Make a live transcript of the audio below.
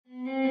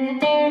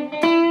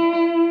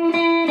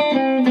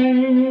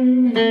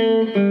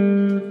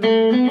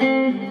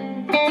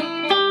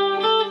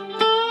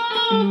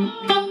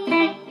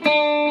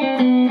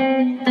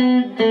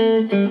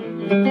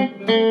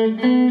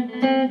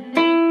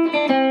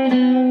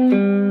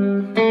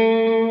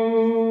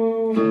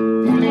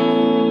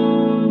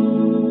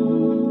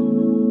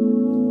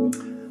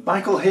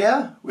Michael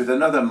here with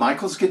another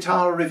Michael's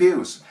Guitar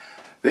Reviews.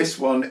 This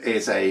one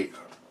is a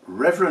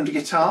Reverend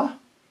guitar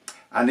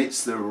and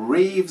it's the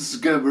Reverend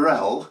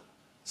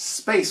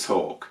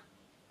Spacehawk.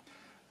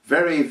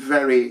 Very,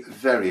 very,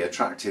 very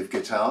attractive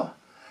guitar.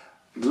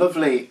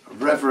 Lovely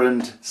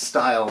Reverend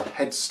style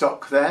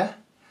headstock there,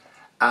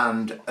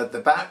 and at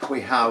the back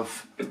we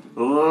have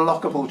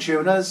lockable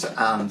tuners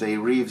and the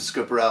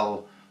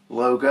Reverend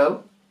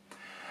logo.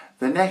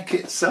 The neck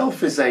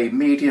itself is a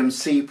medium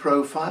C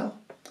profile,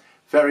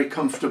 very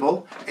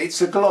comfortable.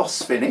 It's a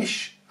gloss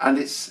finish and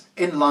it's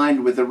in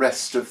line with the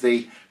rest of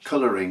the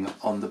colouring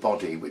on the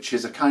body, which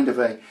is a kind of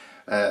a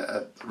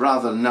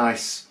rather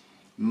nice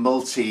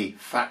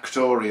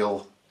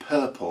multifactorial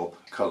purple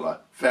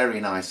colour.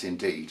 Very nice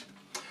indeed.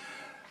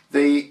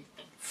 The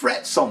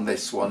frets on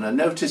this one are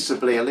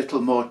noticeably a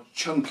little more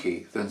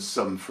chunky than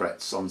some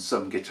frets on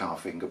some guitar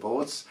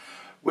fingerboards,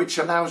 which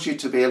allows you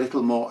to be a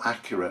little more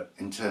accurate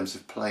in terms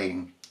of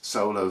playing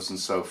solos and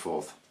so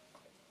forth.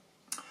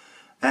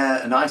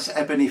 A nice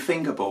ebony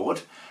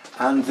fingerboard,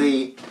 and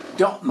the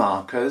dot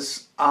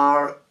markers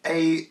are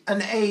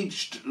an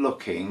aged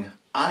looking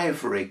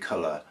ivory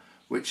colour,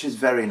 which is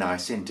very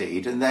nice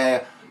indeed. And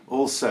there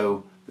are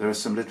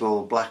some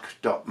little black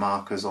dot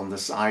markers on the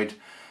side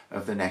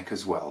of the neck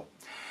as well.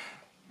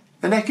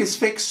 The neck is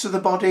fixed to the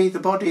body. The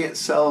body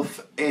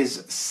itself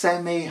is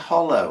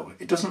semi-hollow.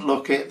 It doesn't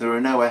look it, there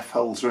are no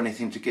F-holes or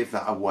anything to give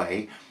that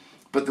away,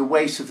 but the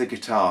weight of the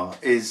guitar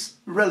is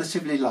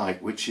relatively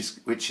light, which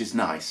is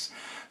nice.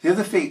 The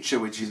other feature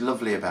which is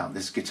lovely about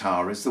this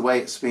guitar is the way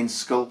it's been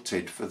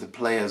sculpted for the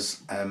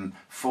player's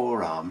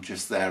forearm,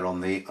 just there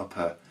on the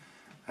upper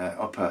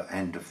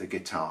end of the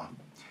guitar.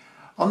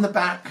 On the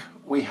back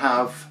we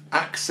have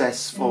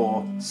access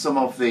for some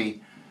of the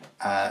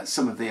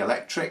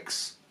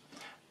electrics,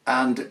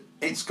 and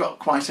it's got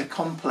quite a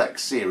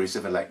complex series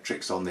of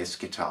electrics on this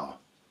guitar.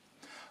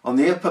 On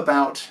the upper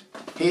bout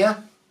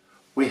here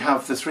we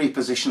have the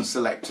 3-position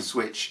selector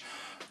switch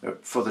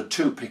for the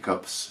 2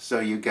 pickups, so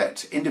you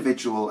get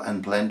individual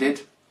and blended.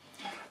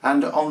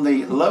 And on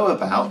the lower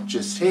bout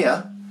just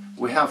here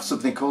we have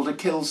something called a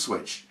kill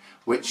switch,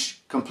 which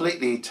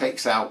completely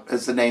takes out,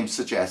 as the name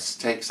suggests,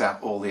 takes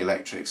out all the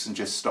electrics and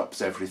just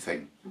stops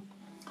everything.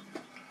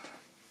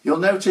 You'll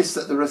notice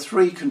that there are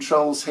 3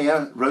 controls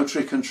here,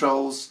 rotary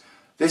controls.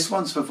 This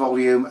one's for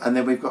volume, and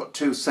then we've got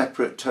 2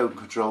 separate tone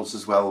controls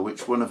as well,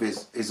 which one of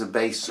is a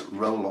bass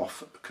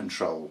roll-off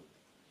control.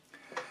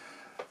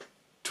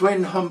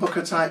 Twin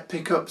humbucker type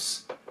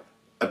pickups,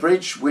 a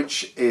bridge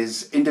which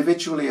is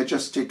individually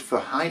adjusted for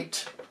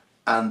height,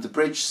 and the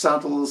bridge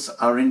saddles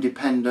are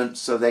independent,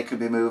 so they can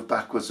be moved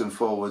backwards and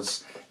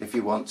forwards if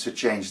you want to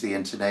change the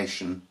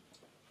intonation.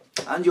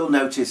 And you'll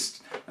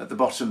notice at the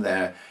bottom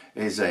there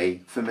is a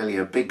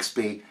familiar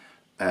Bigsby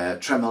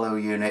tremolo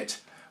unit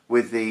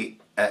with the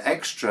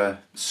extra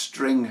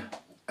string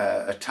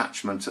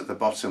attachment at the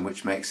bottom,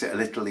 which makes it a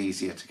little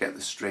easier to get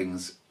the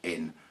strings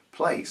in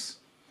place.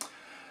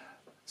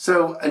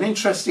 So an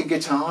interesting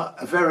guitar,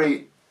 a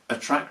very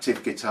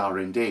attractive guitar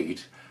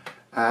indeed.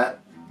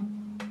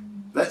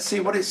 Let's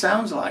see what it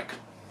sounds like.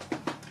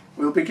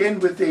 We'll begin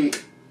with the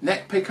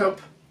neck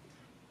pickup,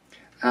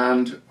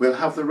 and we'll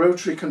have the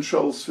rotary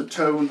controls for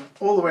tone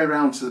all the way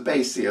around to the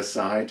bassier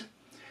side,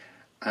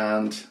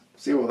 and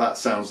see what that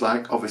sounds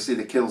like. Obviously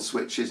the kill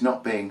switch is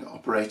not being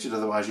operated,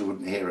 otherwise you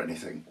wouldn't hear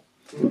anything.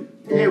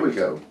 Here we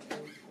go.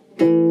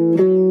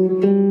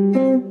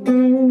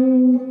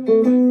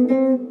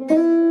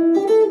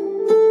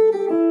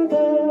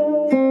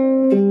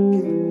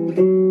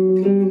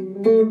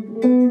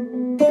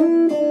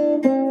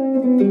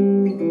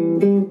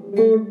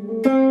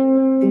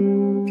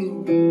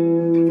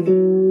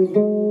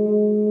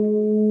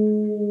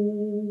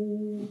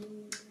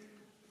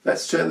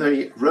 Let's turn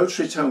the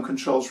rotary tone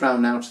controls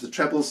round now to the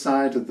treble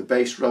side, and the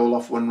bass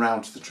roll-off one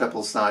round to the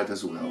treble side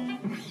as well.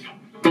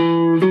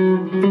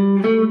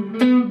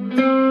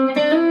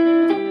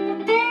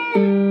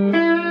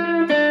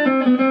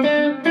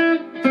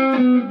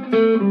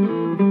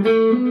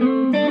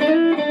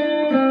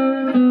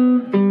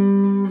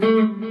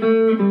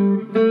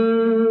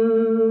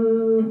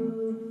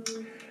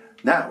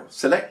 Now,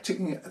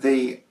 selecting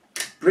the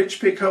bridge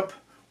pickup,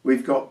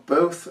 we've got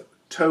both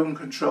tone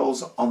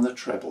controls on the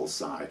treble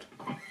side.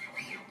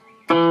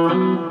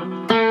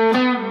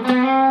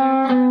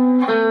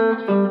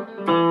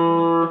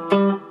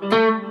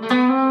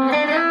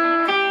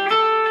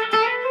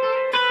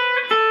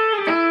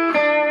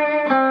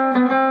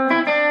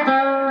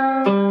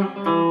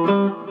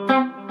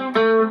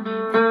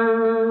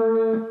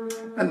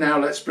 And now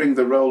let's bring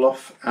the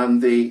roll-off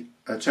and the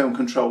tone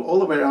control all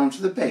the way around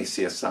to the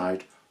bassier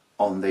side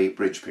on the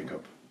bridge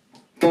pickup.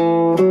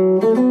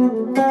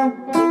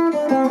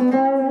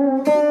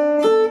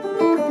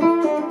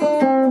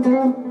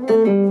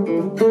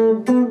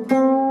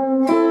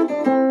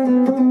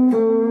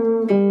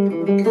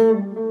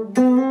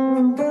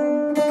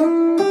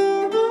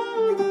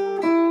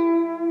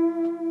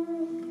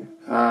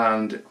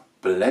 And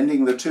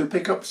blending the 2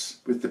 pickups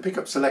with the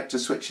pickup selector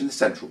switch in the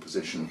central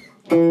position.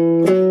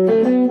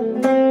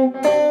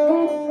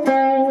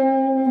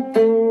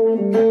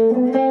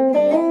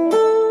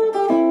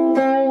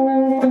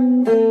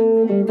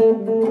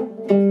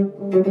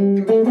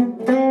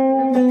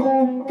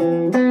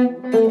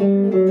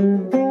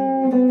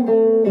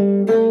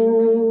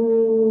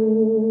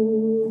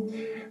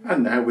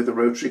 And now with the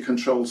rotary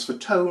controls for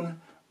tone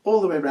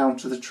all the way round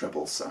to the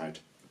treble side,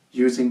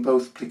 using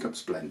both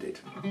pickups blended.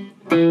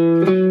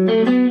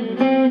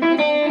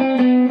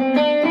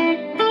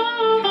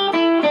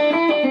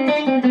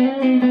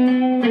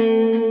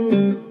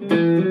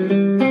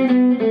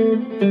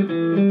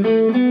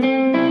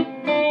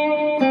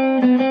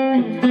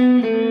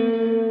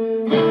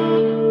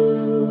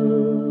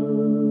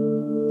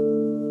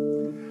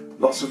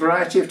 Lots of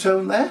variety of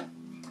tone there.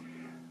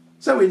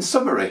 So in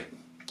summary,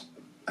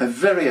 a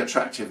very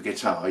attractive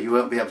guitar. You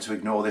won't be able to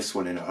ignore this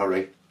one in a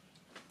hurry.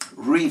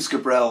 Reeves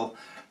Gabrel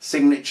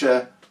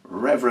signature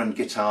Reverend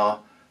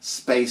guitar,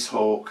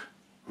 Spacehawk,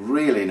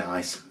 really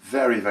nice,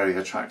 very, very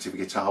attractive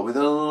guitar with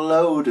a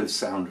load of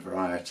sound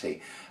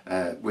variety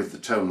with the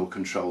tonal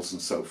controls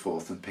and so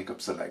forth and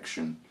pickup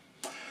selection.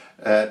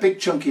 Big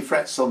chunky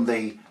frets on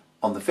the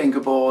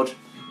fingerboard,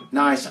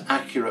 nice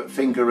accurate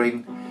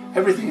fingering.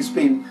 Everything's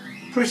been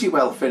pretty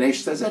well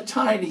finished. There's a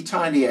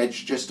tiny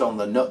edge just on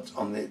the nut,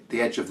 on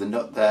the edge of the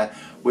nut there,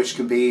 which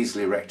can be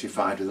easily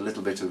rectified with a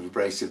little bit of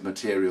abrasive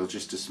material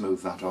just to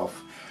smooth that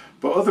off.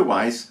 But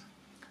otherwise,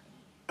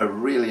 a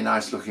really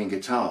nice looking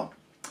guitar.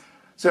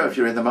 So if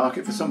you're in the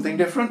market for something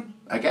different,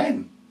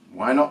 again,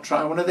 why not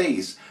try one of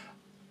these?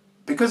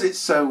 Because it's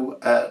so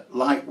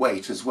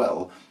lightweight as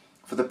well,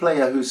 for the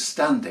player who's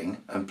standing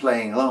and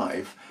playing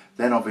live,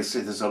 then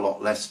obviously there's a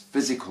lot less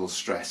physical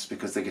stress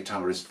because the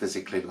guitar is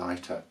physically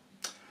lighter.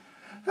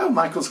 Oh,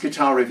 Michael's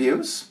Guitar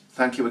Reviews.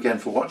 Thank you again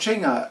for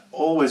watching. I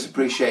always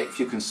appreciate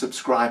if you can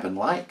subscribe and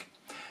like.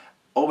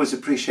 Always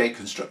appreciate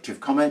constructive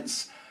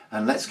comments.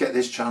 And let's get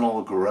this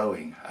channel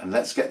growing. And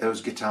let's get those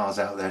guitars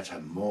out there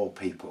to more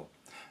people.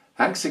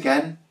 Thanks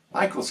again.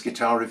 Michael's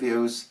Guitar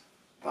Reviews.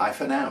 Bye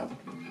for now.